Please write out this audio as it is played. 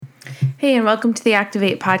Hey, and welcome to the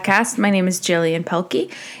Activate podcast. My name is Jillian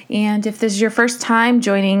Pelkey, and if this is your first time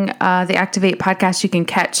joining the Activate podcast, you can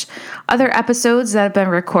catch other episodes that have been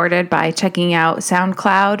recorded by checking out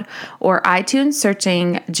SoundCloud or iTunes,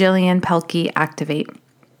 searching Jillian Pelkey Activate.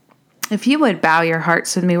 If you would bow your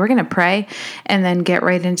hearts with me, we're going to pray and then get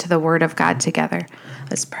right into the Word of God together.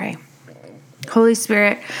 Let's pray. Holy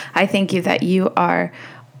Spirit, I thank you that you are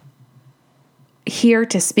here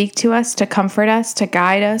to speak to us, to comfort us, to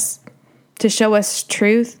guide us, to show us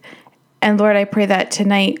truth. And Lord, I pray that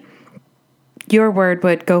tonight your word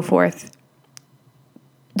would go forth,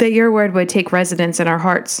 that your word would take residence in our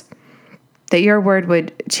hearts, that your word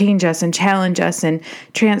would change us and challenge us and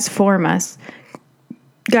transform us.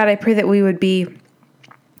 God, I pray that we would be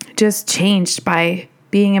just changed by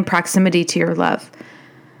being in proximity to your love.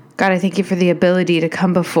 God, I thank you for the ability to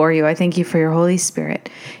come before you. I thank you for your Holy Spirit.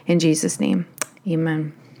 In Jesus' name,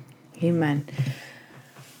 amen. Amen.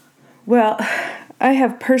 Well, I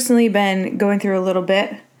have personally been going through a little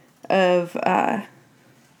bit of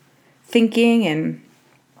thinking and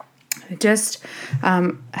just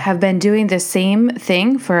have been doing the same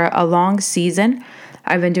thing for a long season.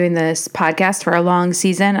 I've been doing this podcast for a long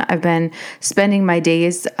season. I've been spending my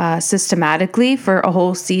days systematically for a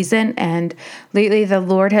whole season. And lately the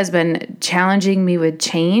Lord has been challenging me with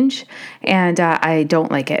change. And I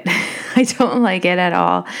don't like it. I don't like it at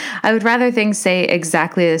all. I would rather things stay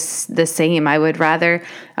exactly the same. I would rather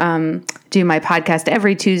do my podcast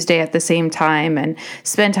every Tuesday at the same time and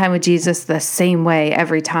spend time with Jesus the same way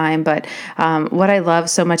every time. But what I love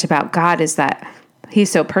so much about God is that He's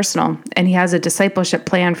so personal, and He has a discipleship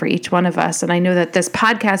plan for each one of us. And I know that this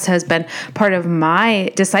podcast has been part of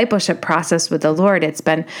my discipleship process with the Lord. It's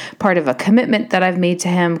been part of a commitment that I've made to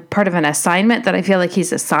Him, part of an assignment that I feel like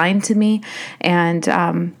He's assigned to me. And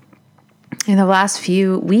in the last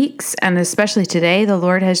few weeks, and especially today, the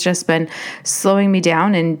Lord has just been slowing me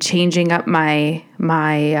down and changing up my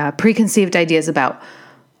preconceived ideas about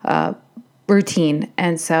routine.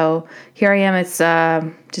 And so here I am. It's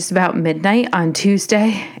just about midnight on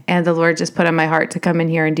Tuesday, and the Lord just put on my heart to come in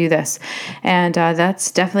here and do this. And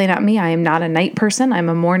that's definitely not me. I am not a night person. I'm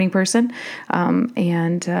a morning person. So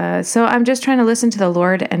I'm just trying to listen to the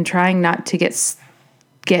Lord and trying not to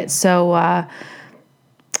get so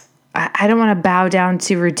I don't want to bow down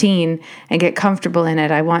to routine and get comfortable in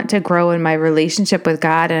it. I want to grow in my relationship with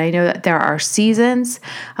God. And I know that there are seasons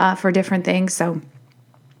for different things. So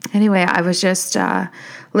anyway, I was just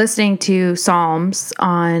listening to Psalms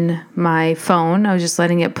on my phone. I was just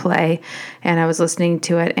letting it play, and I was listening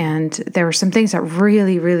to it, and there were some things that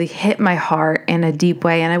really, really hit my heart in a deep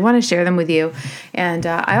way, and I want to share them with you. And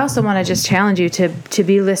I also want to just challenge you to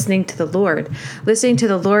be listening to the Lord. Listening to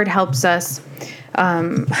the Lord helps us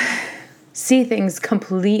see things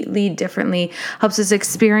completely differently, helps us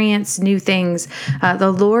experience new things.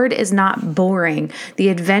 The Lord is not boring. The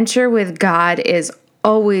adventure with God is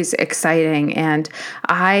always exciting. And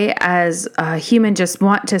I, as a human, just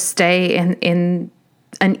want to stay in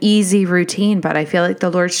an easy routine, but I feel like the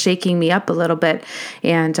Lord's shaking me up a little bit.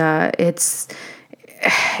 And it's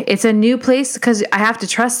a new place because I have to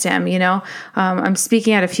trust Him, you know. I'm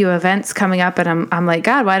speaking at a few events coming up, and I'm like,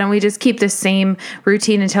 God, why don't we just keep the same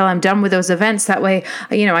routine until I'm done with those events? That way,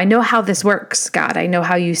 you know, I know how this works, God. I know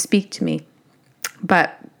how you speak to me.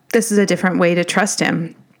 But this is a different way to trust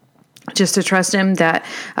Him. Just to trust Him that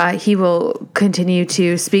He will continue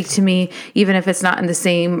to speak to me, even if it's not in the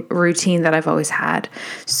same routine that I've always had.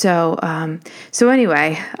 So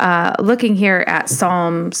anyway, looking here at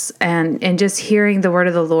Psalms and just hearing the word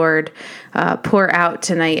of the Lord pour out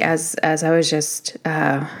tonight as I was just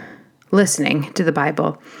listening to the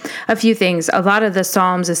Bible. A few things. A lot of the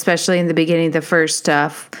Psalms, especially in the beginning, the first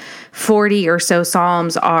 40 or so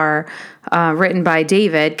Psalms are written by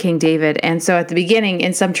David, King David. And so at the beginning,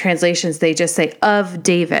 in some translations, they just say of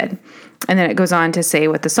David. And then it goes on to say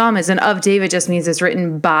what the psalm is. And of David just means it's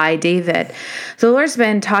written by David. So the Lord's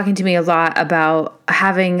been talking to me a lot about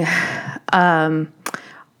having our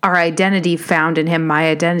identity found in Him, my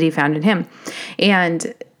identity found in Him.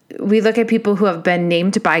 And we look at people who have been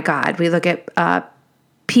named by God. We look at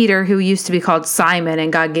Peter, who used to be called Simon,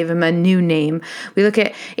 and God gave him a new name. We look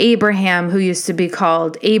at Abraham, who used to be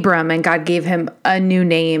called Abram, and God gave him a new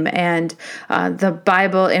name. And the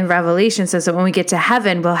Bible in Revelation says that when we get to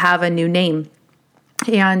heaven, we'll have a new name.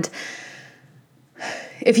 And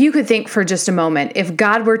if you could think for just a moment, if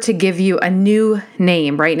God were to give you a new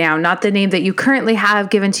name right now, not the name that you currently have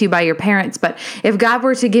given to you by your parents, but if God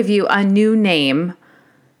were to give you a new name,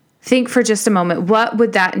 think for just a moment, what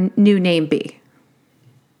would that new name be?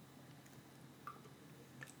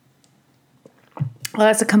 Well,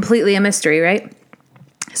 that's completely a mystery, right?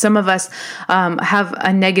 Some of us have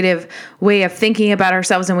a negative way of thinking about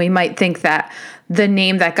ourselves, and we might think that the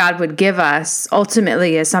name that God would give us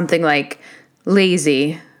ultimately is something like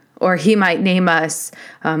lazy, or he might name us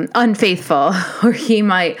unfaithful, or he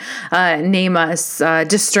might name us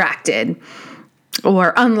distracted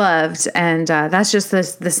or unloved. And that's just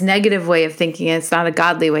this negative way of thinking. It's not a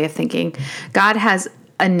godly way of thinking. God has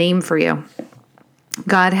a name for you.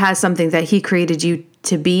 God has something that he created you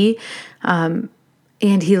to be, and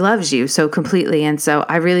he loves you so completely. And so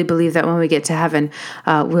I really believe that when we get to heaven,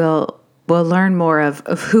 we'll learn more of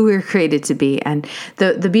who we're created to be. And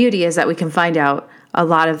the beauty is that we can find out a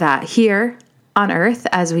lot of that here on earth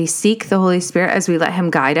as we seek the Holy Spirit, as we let him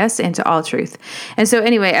guide us into all truth. And so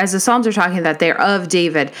anyway, as the Psalms are talking that they're of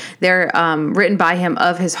David, they're written by him,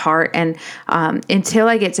 of his heart. And until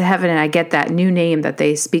I get to heaven and I get that new name that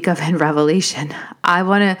they speak of in Revelation, I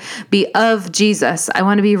want to be of Jesus. I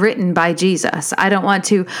want to be written by Jesus. I don't want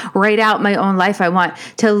to write out my own life. I want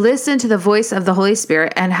to listen to the voice of the Holy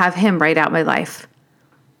Spirit and have him write out my life.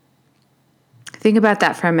 Think about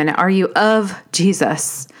that for a minute. Are you of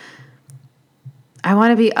Jesus? I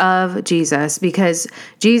want to be of Jesus, because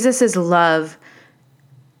Jesus's love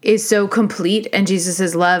is so complete, and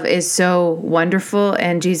Jesus's love is so wonderful,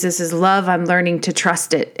 and Jesus's love, I'm learning to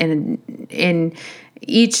trust it in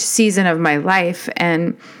each season of my life,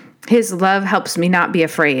 and his love helps me not be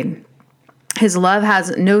afraid. His love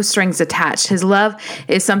has no strings attached. His love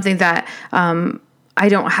is something that I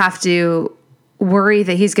don't have to worry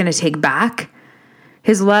that he's going to take back.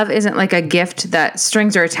 His love isn't like a gift that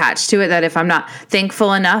strings are attached to it, that if I'm not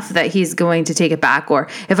thankful enough that he's going to take it back, or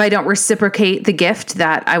if I don't reciprocate the gift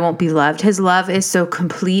that I won't be loved. His love is so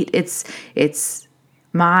complete. It's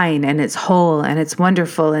mine, and it's whole, and it's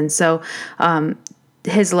wonderful. And so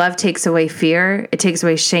his love takes away fear. It takes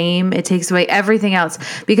away shame. It takes away everything else,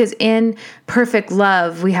 because in perfect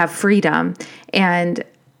love, we have freedom. And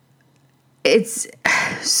it's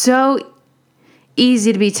so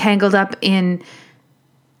easy to be tangled up in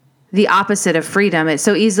the opposite of freedom. It's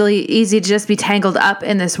so easy to just be tangled up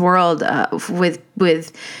in this world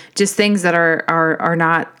with just things that are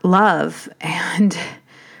not love. And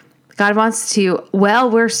God wants to, while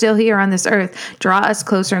we're still here on this earth, draw us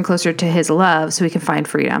closer and closer to his love so we can find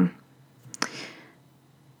freedom.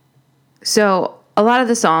 So a lot of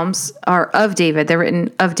the Psalms are of David. They're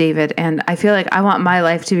written of David. And I feel like I want my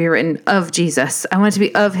life to be written of Jesus. I want it to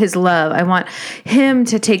be of his love. I want him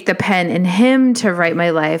to take the pen and him to write my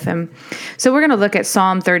life. And so we're going to look at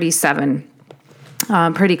Psalm 37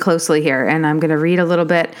 pretty closely here. And I'm going to read a little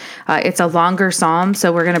bit. It's a longer psalm,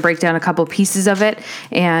 so we're going to break down a couple pieces of it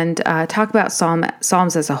and talk about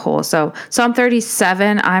Psalms as a whole. So Psalm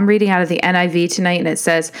 37, I'm reading out of the NIV tonight, and it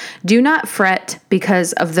says, "Do not fret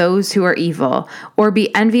because of those who are evil, or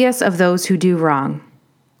be envious of those who do wrong."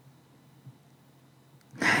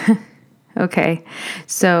 Okay,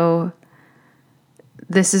 so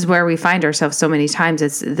this is where we find ourselves so many times.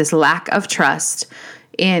 It's this lack of trust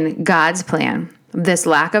in God's plan. This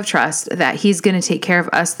lack of trust that he's going to take care of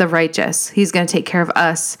us, the righteous. He's going to take care of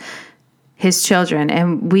us, his children.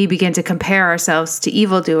 And we begin to compare ourselves to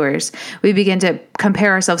evildoers. We begin to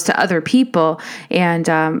compare ourselves to other people. And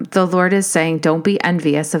the Lord is saying, don't be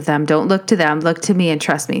envious of them. Don't look to them. Look to me and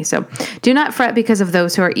trust me. So do not fret because of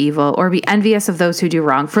those who are evil, or be envious of those who do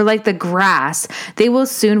wrong. For like the grass, they will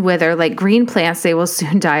soon wither. Like green plants, they will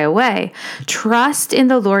soon die away. Trust in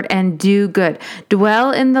the Lord and do good.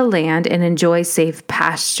 Dwell in the land and enjoy safe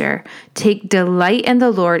pasture. Take delight in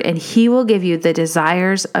the Lord, and he will give you the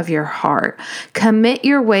desires of your heart. Commit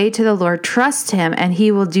your way to the Lord. Trust him, and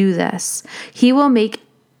he will do this. He will make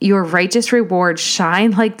your righteous reward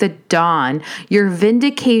shine like the dawn, your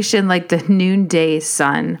vindication like the noonday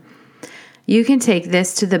sun. You can take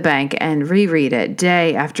this to the bank and reread it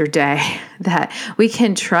day after day, that we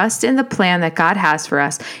can trust in the plan that God has for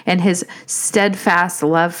us and his steadfast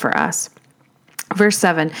love for us. Verse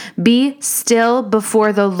 7, "Be still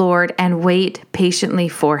before the Lord and wait patiently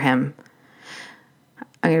for him."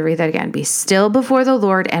 I'm going to read that again. "Be still before the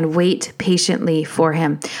Lord and wait patiently for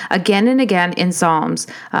him." Again and again in Psalms,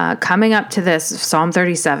 coming up to this, Psalm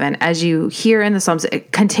 37, as you hear in the Psalms,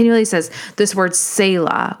 it continually says this word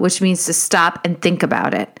Selah, which means to stop and think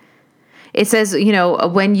about it. It says,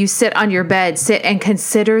 when you sit on your bed, sit and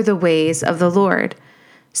consider the ways of the Lord.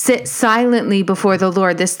 Sit silently before the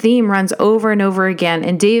Lord. This theme runs over and over again.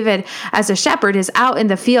 And David, as a shepherd, is out in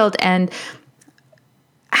the field and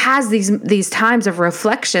has these times of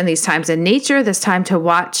reflection, these times in nature, this time to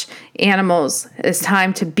watch animals, this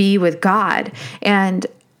time to be with God. And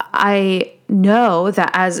I know that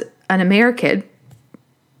as an American,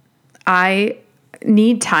 I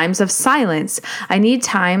need times of silence. I need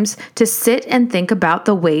times to sit and think about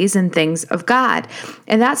the ways and things of God.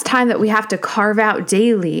 And that's time that we have to carve out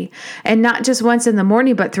daily, and not just once in the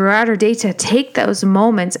morning, but throughout our day, to take those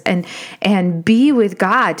moments and be with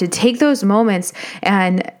God, to take those moments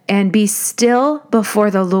and be still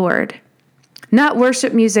before the Lord. Not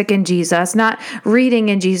worship music in Jesus, not reading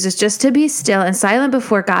in Jesus, just to be still and silent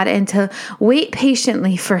before God and to wait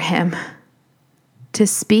patiently for Him to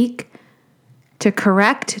speak, to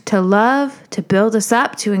correct, to love, to build us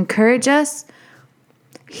up, to encourage us.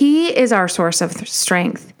 He is our source of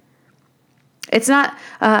strength. It's not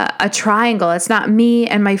a triangle. It's not me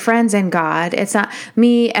and my friends and God. It's not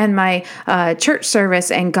me and my church service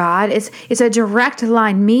and God. It's a direct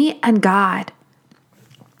line, me and God.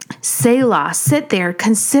 Selah, sit there,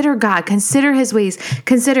 consider God, consider His ways,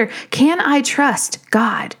 consider, can I trust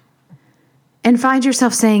God? And find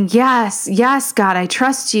yourself saying, yes, God, I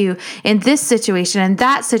trust you in this situation and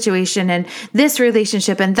that situation and this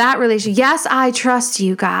relationship and that relationship. Yes, I trust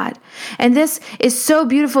you, God. And this is so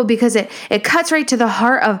beautiful because it cuts right to the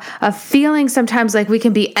heart of feeling sometimes like we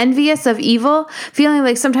can be envious of evil, feeling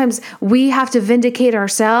like sometimes we have to vindicate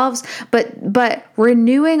ourselves, but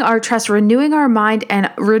renewing our trust, renewing our mind,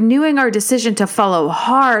 and renewing our decision to follow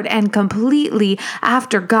hard and completely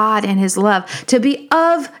after God and His love, to be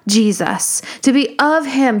of Jesus, to be of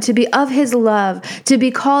Him, to be of His love, to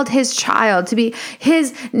be called His child, to be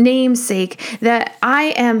His namesake, that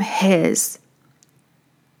I am His.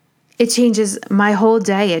 It changes my whole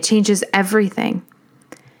day. It changes everything.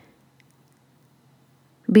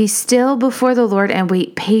 Be still before the Lord and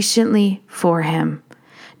wait patiently for Him.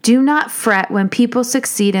 Do not fret when people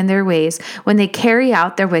succeed in their ways, when they carry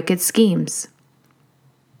out their wicked schemes.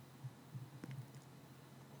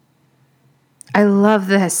 I love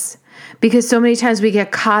this because so many times we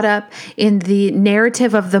get caught up in the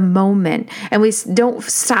narrative of the moment and we don't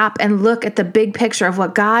stop and look at the big picture of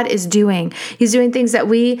what God is doing. He's doing things that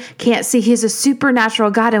we can't see. He's a supernatural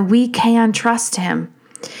God and we can trust Him.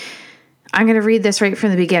 I'm going to read this right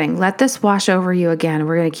from the beginning. Let this wash over you again.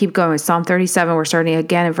 We're going to keep going with Psalm 37. We're starting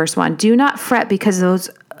again in verse 1. Do not fret because of those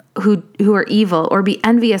who are evil, or be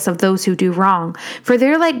envious of those who do wrong. For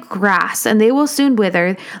they're like grass, and they will soon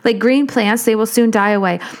wither. Like green plants, they will soon die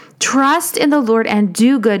away. Trust in the Lord and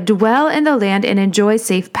do good. Dwell in the land and enjoy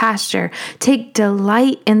safe pasture. Take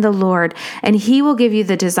delight in the Lord, and He will give you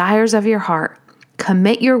the desires of your heart.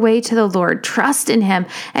 Commit your way to the Lord. Trust in Him,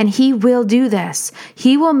 and He will do this.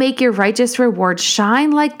 He will make your righteous reward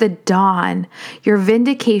shine like the dawn, your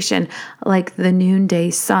vindication like the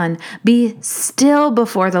noonday sun. Be still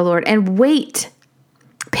before the Lord and wait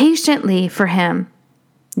patiently for Him.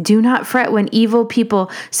 Do not fret when evil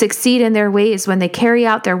people succeed in their ways, when they carry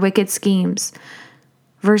out their wicked schemes.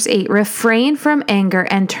 Verse 8, refrain from anger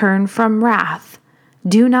and turn from wrath.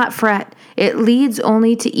 Do not fret. It leads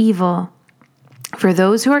only to evil. For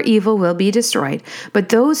those who are evil will be destroyed, but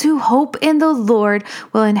those who hope in the Lord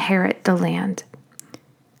will inherit the land.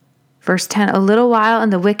 Verse 10, a little while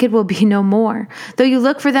and the wicked will be no more. Though you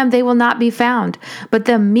look for them, they will not be found. But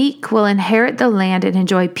the meek will inherit the land and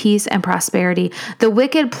enjoy peace and prosperity. The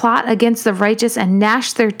wicked plot against the righteous and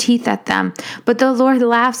gnash their teeth at them. But the Lord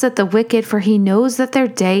laughs at the wicked, for He knows that their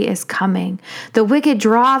day is coming. The wicked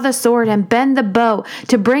draw the sword and bend the bow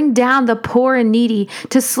to bring down the poor and needy,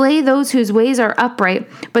 to slay those whose ways are upright.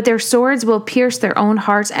 But their swords will pierce their own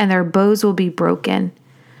hearts, and their bows will be broken.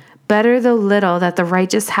 Better the little that the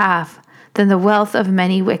righteous have than the wealth of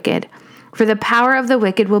many wicked. For the power of the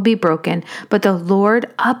wicked will be broken, but the Lord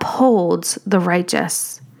upholds the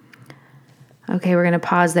righteous. Okay, we're going to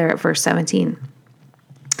pause there at verse 17.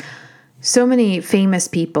 So many famous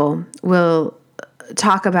people will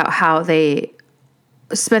talk about how they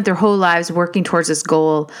spent their whole lives working towards this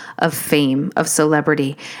goal of fame, of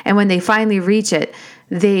celebrity. And when they finally reach it,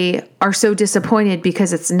 they are so disappointed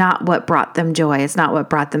because it's not what brought them joy. It's not what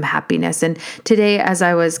brought them happiness. And today, as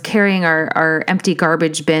I was carrying our empty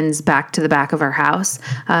garbage bins back to the back of our house,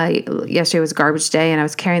 yesterday was garbage day, and I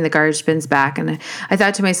was carrying the garbage bins back. And I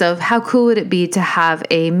thought to myself, how cool would it be to have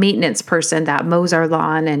a maintenance person that mows our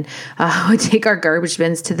lawn and would take our garbage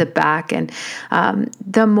bins to the back. And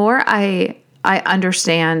the more I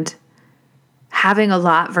understand having a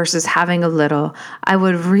lot versus having a little, I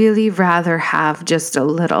would really rather have just a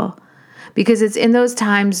little, because it's in those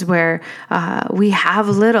times where we have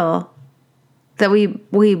little that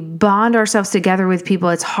we bond ourselves together with people.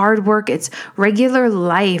 It's hard work. It's regular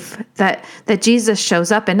life that Jesus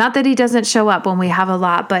shows up. And not that he doesn't show up when we have a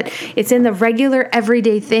lot, but it's in the regular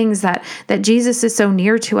everyday things that Jesus is so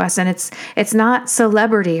near to us. And it's not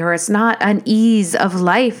celebrity, or it's not an ease of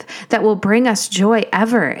life that will bring us joy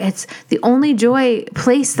ever. It's the only joy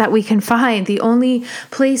place that we can find. The only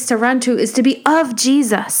place to run to is to be of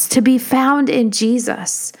Jesus, to be found in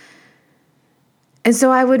Jesus. And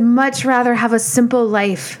so I would much rather have a simple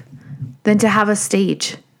life than to have a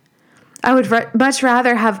stage. I would much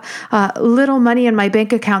rather have little money in my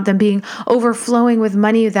bank account than being overflowing with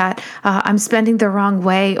money that I'm spending the wrong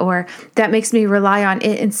way, or that makes me rely on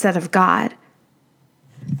it instead of God.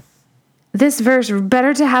 This verse,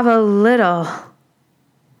 better to have a little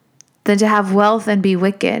than to have wealth and be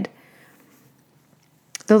wicked.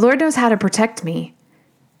 The Lord knows how to protect me.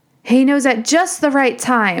 He knows at just the right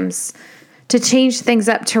times to change things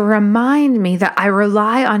up, to remind me that I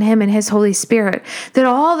rely on him and his Holy Spirit, that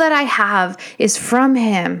all that I have is from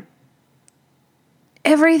him.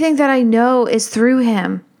 Everything that I know is through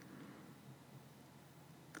him.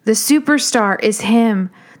 The superstar is him.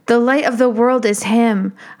 The light of the world is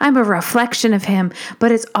him. I'm a reflection of him,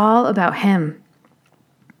 but it's all about him.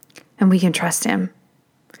 And we can trust him.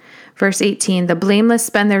 Verse 18, the blameless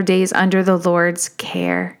spend their days under the Lord's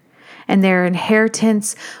care, and their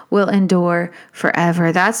inheritance will endure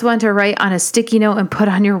forever. That's one to write on a sticky note and put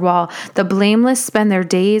on your wall. The blameless spend their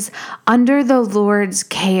days under the Lord's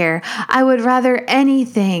care. I would rather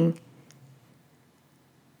anything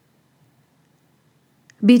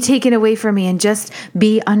be taken away from me and just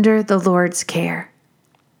be under the Lord's care.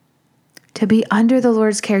 To be under the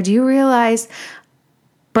Lord's care. Do you realize,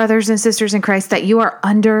 brothers and sisters in Christ, that you are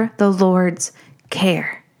under the Lord's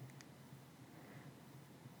care?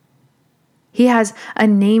 He has a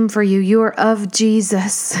name for you. You are of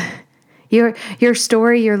Jesus. Your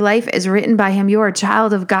story, your life is written by him. You are a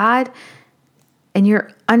child of God, and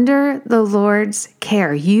you're under the Lord's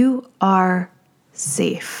care. You are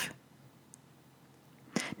safe.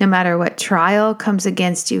 No matter what trial comes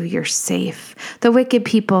against you, you're safe. The wicked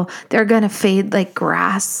people, they're going to fade like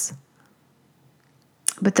grass.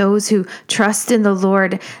 But those who trust in the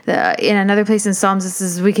Lord, in another place in Psalms, it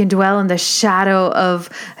says we can dwell in the shadow of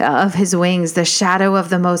his wings, the shadow of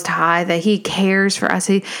the Most High, that he cares for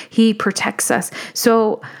us. He protects us.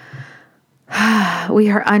 So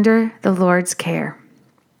we are under the Lord's care.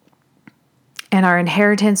 And our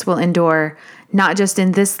inheritance will endure, not just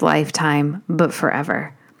in this lifetime, but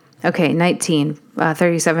forever. Okay,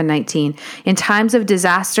 37:19. In times of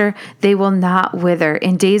disaster, they will not wither.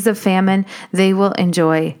 In days of famine, they will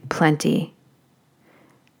enjoy plenty.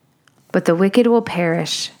 But the wicked will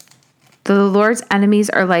perish. The Lord's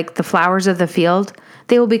enemies are like the flowers of the field.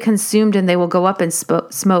 They will be consumed and they will go up in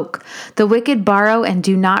smoke. The wicked borrow and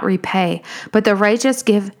do not repay, but the righteous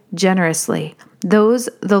give generously. Those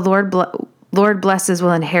the Lord blesses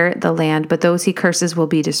will inherit the land, but those he curses will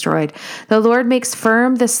be destroyed. The Lord makes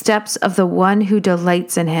firm the steps of the one who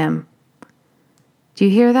delights in him. Do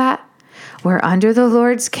you hear that? We're under the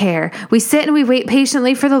Lord's care. We sit and we wait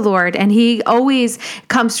patiently for the Lord, and he always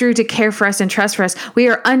comes through to care for us and trust for us. We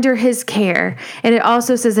are under his care. And it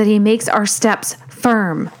also says that he makes our steps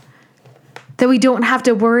firm, that we don't have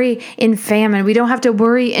to worry in famine. We don't have to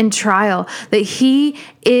worry in trial, that he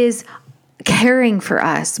is caring for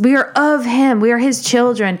us. We are of him. We are his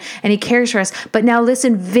children, and he cares for us. But now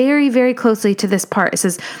listen very, very closely to this part. It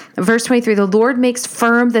says, verse 23, the Lord makes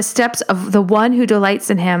firm the steps of the one who delights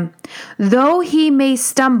in him. Though he may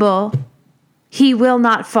stumble, he will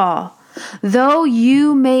not fall. Though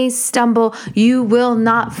you may stumble, you will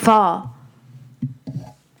not fall.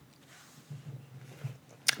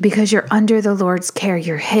 Because you're under the Lord's care.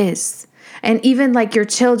 You're his. And even like your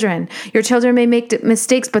children may make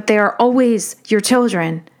mistakes, but they are always your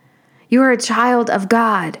children. You are a child of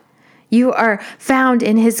God. You are found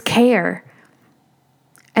in his care.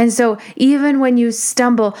 And so even when you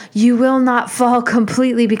stumble, you will not fall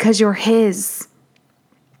completely because you're his.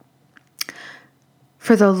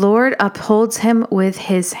 For the Lord upholds him with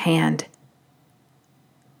his hand.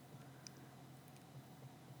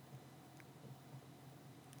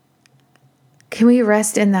 Can we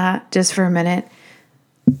rest in that just for a minute?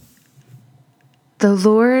 The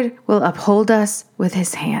Lord will uphold us with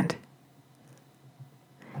his hand.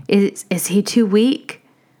 Is he too weak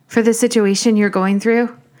for the situation you're going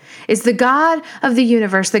through? Is the God of the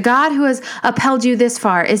universe, the God who has upheld you this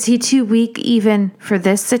far, is he too weak even for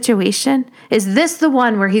this situation? Is this the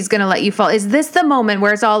one where he's going to let you fall? Is this the moment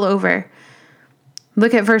where it's all over?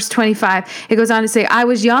 Look at verse 25. It goes on to say, I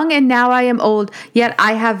was young and now I am old, yet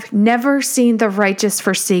I have never seen the righteous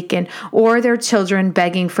forsaken or their children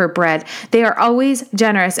begging for bread. They are always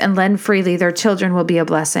generous and lend freely. Their children will be a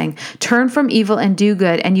blessing. Turn from evil and do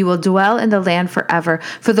good, and you will dwell in the land forever.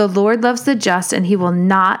 For the Lord loves the just, and he will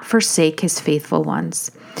not forsake his faithful ones.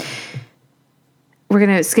 We're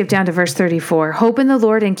going to skip down to verse 34. Hope in the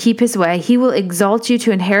Lord and keep his way. He will exalt you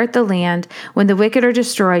to inherit the land. When the wicked are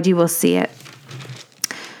destroyed, you will see it.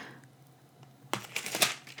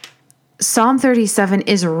 Psalm 37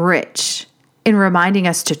 is rich in reminding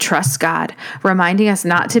us to trust God, reminding us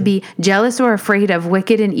not to be jealous or afraid of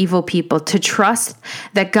wicked and evil people, to trust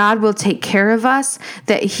that God will take care of us,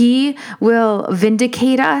 that he will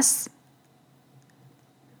vindicate us.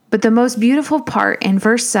 But the most beautiful part in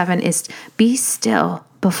verse 7 is be still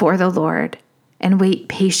before the Lord and wait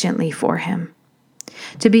patiently for him.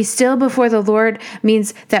 To be still before the Lord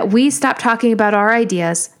means that we stop talking about our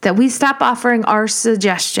ideas, that we stop offering our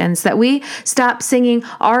suggestions, that we stop singing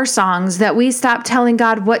our songs, that we stop telling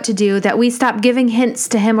God what to do, that we stop giving hints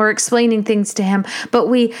to him or explaining things to him, but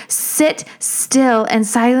we sit still and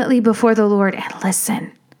silently before the Lord and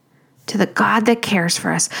listen to the God that cares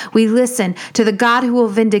for us. We listen to the God who will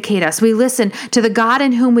vindicate us. We listen to the God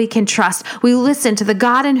in whom we can trust. We listen to the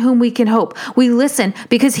God in whom we can hope. We listen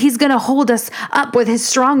because he's going to hold us up with his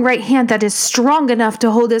strong right hand that is strong enough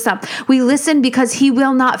to hold us up. We listen because he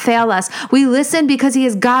will not fail us. We listen because he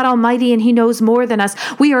is God Almighty and he knows more than us.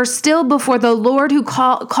 We are still before the Lord who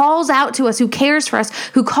calls out to us, who cares for us,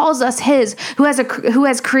 who calls us his, who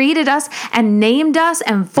has created us and named us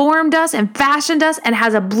and formed us and fashioned us and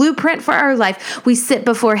has a blueprint for our life. We sit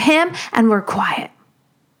before him and we're quiet.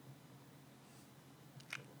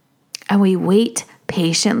 And we wait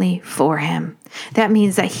patiently for him. That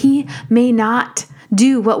means that he may not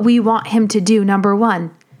do what we want him to do, number one.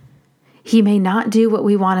 He may not do what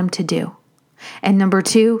we want him to do. And number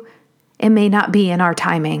two, it may not be in our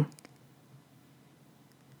timing.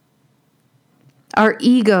 Our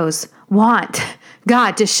egos want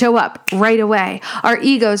God to show up right away. Our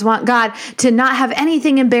egos want God to not have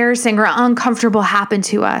anything embarrassing or uncomfortable happen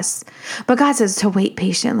to us. But God says to wait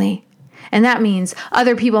patiently. And that means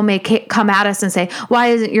other people may come at us and say, why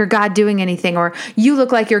isn't your God doing anything? Or you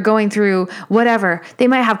look like you're going through whatever. They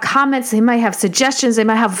might have comments. They might have suggestions. They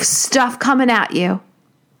might have stuff coming at you.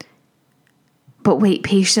 But wait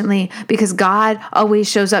patiently because God always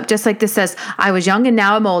shows up. Just like this says, I was young and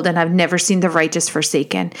now I'm old and I've never seen the righteous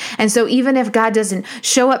forsaken. And so even if God doesn't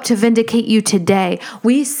show up to vindicate you today,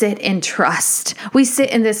 we sit in trust. We sit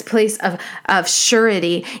in this place of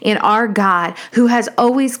surety in our God who has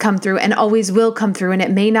always come through and always will come through. And it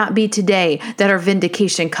may not be today that our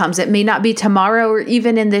vindication comes. It may not be tomorrow or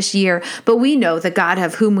even in this year, but we know the God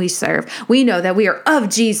of whom we serve. We know that we are of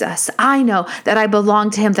Jesus. I know that I belong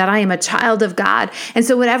to him, that I am a child of God. And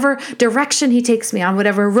so whatever direction he takes me on,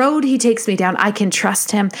 whatever road he takes me down, I can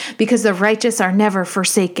trust him because the righteous are never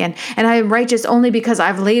forsaken. And I am righteous only because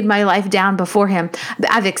I've laid my life down before him.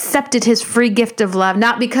 I've accepted his free gift of love,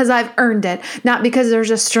 not because I've earned it, not because there's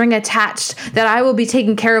a string attached that I will be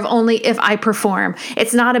taken care of only if I perform.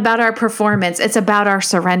 It's not about our performance. It's about our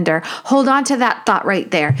surrender. Hold on to that thought right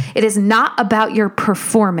there. It is not about your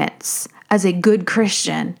performance as a good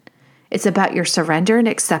Christian. It's about your surrender and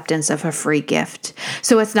acceptance of a free gift.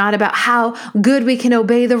 So it's not about how good we can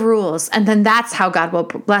obey the rules, and then that's how God will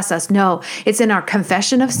bless us. No, it's in our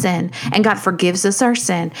confession of sin, and God forgives us our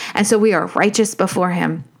sin. And so we are righteous before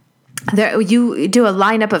him. You do a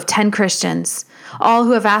lineup of 10 Christians, all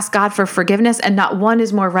who have asked God for forgiveness, and not one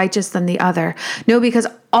is more righteous than the other. No, because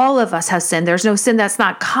all of us have sinned. There's no sin that's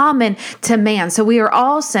not common to man. So we are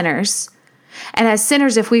all sinners. And as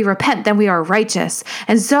sinners, if we repent, then we are righteous.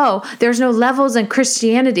 And so there's no levels in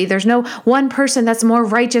Christianity. There's no one person that's more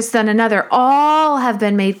righteous than another. All have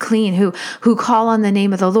been made clean who call on the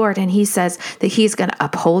name of the Lord. And he says that he's going to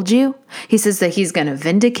uphold you. He says that he's going to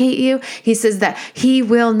vindicate you. He says that he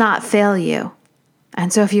will not fail you.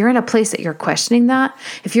 And so if you're in a place that you're questioning that,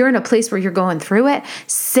 if you're in a place where you're going through it,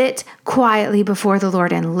 sit quietly before the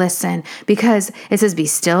Lord and listen, because it says, be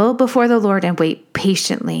still before the Lord and wait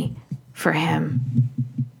patiently for him.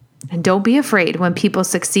 And don't be afraid when people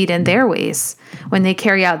succeed in their ways, when they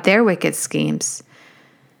carry out their wicked schemes.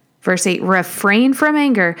 Verse 8, refrain from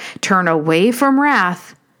anger, turn away from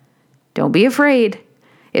wrath. Don't be afraid.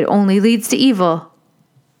 It only leads to evil.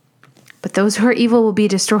 But those who are evil will be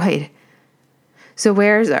destroyed. So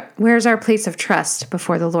where's our place of trust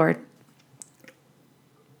before the Lord?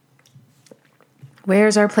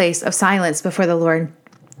 Where's our place of silence before the Lord?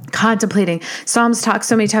 Contemplating. Psalms talk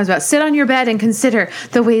so many times about sit on your bed and consider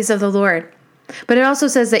the ways of the Lord. But it also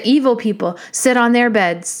says that evil people sit on their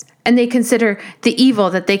beds and they consider the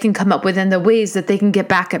evil that they can come up with and the ways that they can get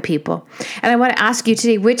back at people. And I want to ask you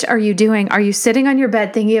today, which are you doing? Are you sitting on your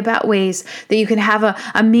bed thinking about ways that you can have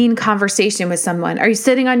a mean conversation with someone? Are you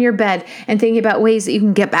sitting on your bed and thinking about ways that you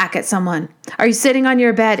can get back at someone? Are you sitting on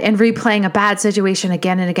your bed and replaying a bad situation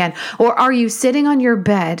again and again? Or are you sitting on your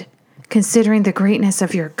bed considering the greatness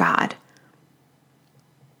of your God?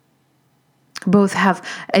 Both have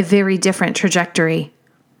a very different trajectory.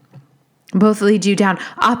 Both lead you down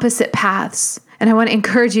opposite paths. And I want to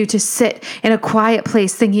encourage you to sit in a quiet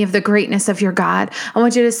place thinking of the greatness of your God.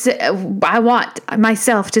 I want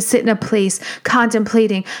myself to sit in a place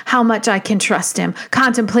contemplating how much I can trust him,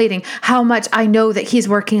 contemplating how much I know that he's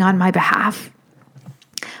working on my behalf.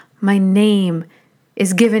 My name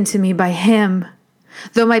is given to me by him.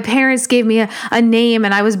 Though my parents gave me a name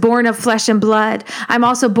and I was born of flesh and blood, I'm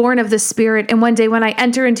also born of the Spirit. And one day when I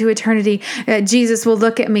enter into eternity, Jesus will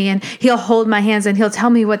look at me and he'll hold my hands and he'll tell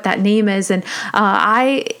me what that name is. And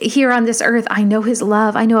I, here on this earth, I know his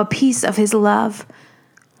love. I know a piece of his love.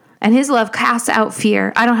 And his love casts out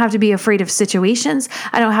fear. I don't have to be afraid of situations.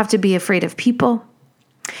 I don't have to be afraid of people.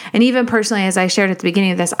 And even personally, as I shared at the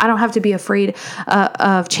beginning of this, I don't have to be afraid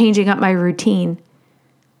of changing up my routine.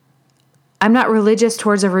 I'm not religious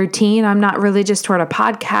towards a routine. I'm not religious toward a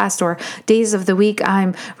podcast or days of the week.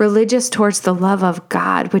 I'm religious towards the love of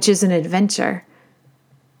God, which is an adventure,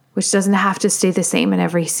 which doesn't have to stay the same in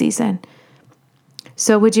every season.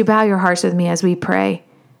 So would you bow your hearts with me as we pray?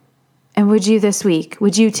 And would you this week,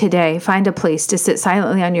 would you today find a place to sit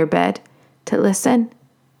silently on your bed, to listen,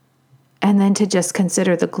 and then to just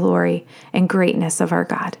consider the glory and greatness of our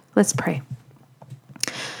God? Let's pray.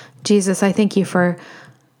 Jesus, I thank you for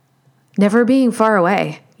never being far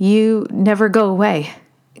away. You never go away.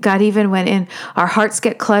 God, even when our hearts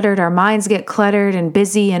get cluttered, our minds get cluttered and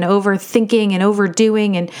busy and overthinking and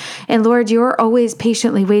overdoing. And Lord, you're always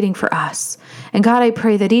patiently waiting for us. And God, I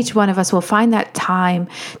pray that each one of us will find that time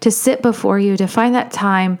to sit before you, to find that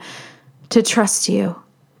time to trust you,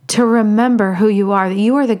 to remember who you are, that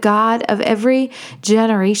you are the God of every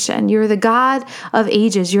generation. You're the God of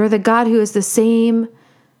ages. You're the God who is the same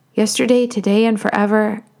yesterday, today, and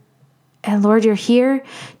forever. And Lord, you're here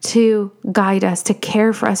to guide us, to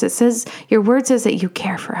care for us. It says, your word says that you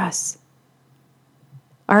care for us.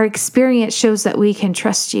 Our experience shows that we can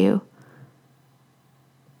trust you.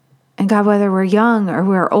 And God, whether we're young or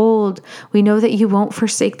we're old, we know that you won't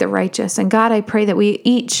forsake the righteous. And God, I pray that we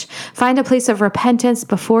each find a place of repentance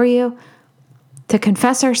before you, to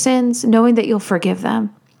confess our sins, knowing that you'll forgive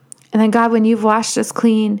them. And then God, when you've washed us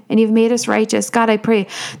clean and you've made us righteous, God, I pray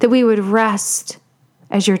that we would rest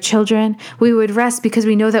as your children. We would rest because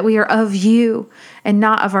we know that we are of you and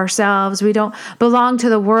not of ourselves. We don't belong to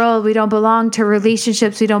the world. We don't belong to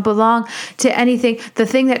relationships. We don't belong to anything. The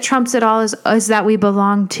thing that trumps it all is that we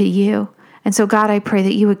belong to you. And so God, I pray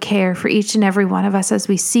that you would care for each and every one of us as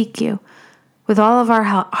we seek you. With all of our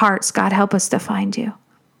hearts, God, help us to find you.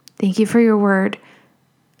 Thank you for your word.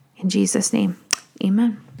 In Jesus' name,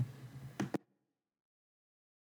 amen.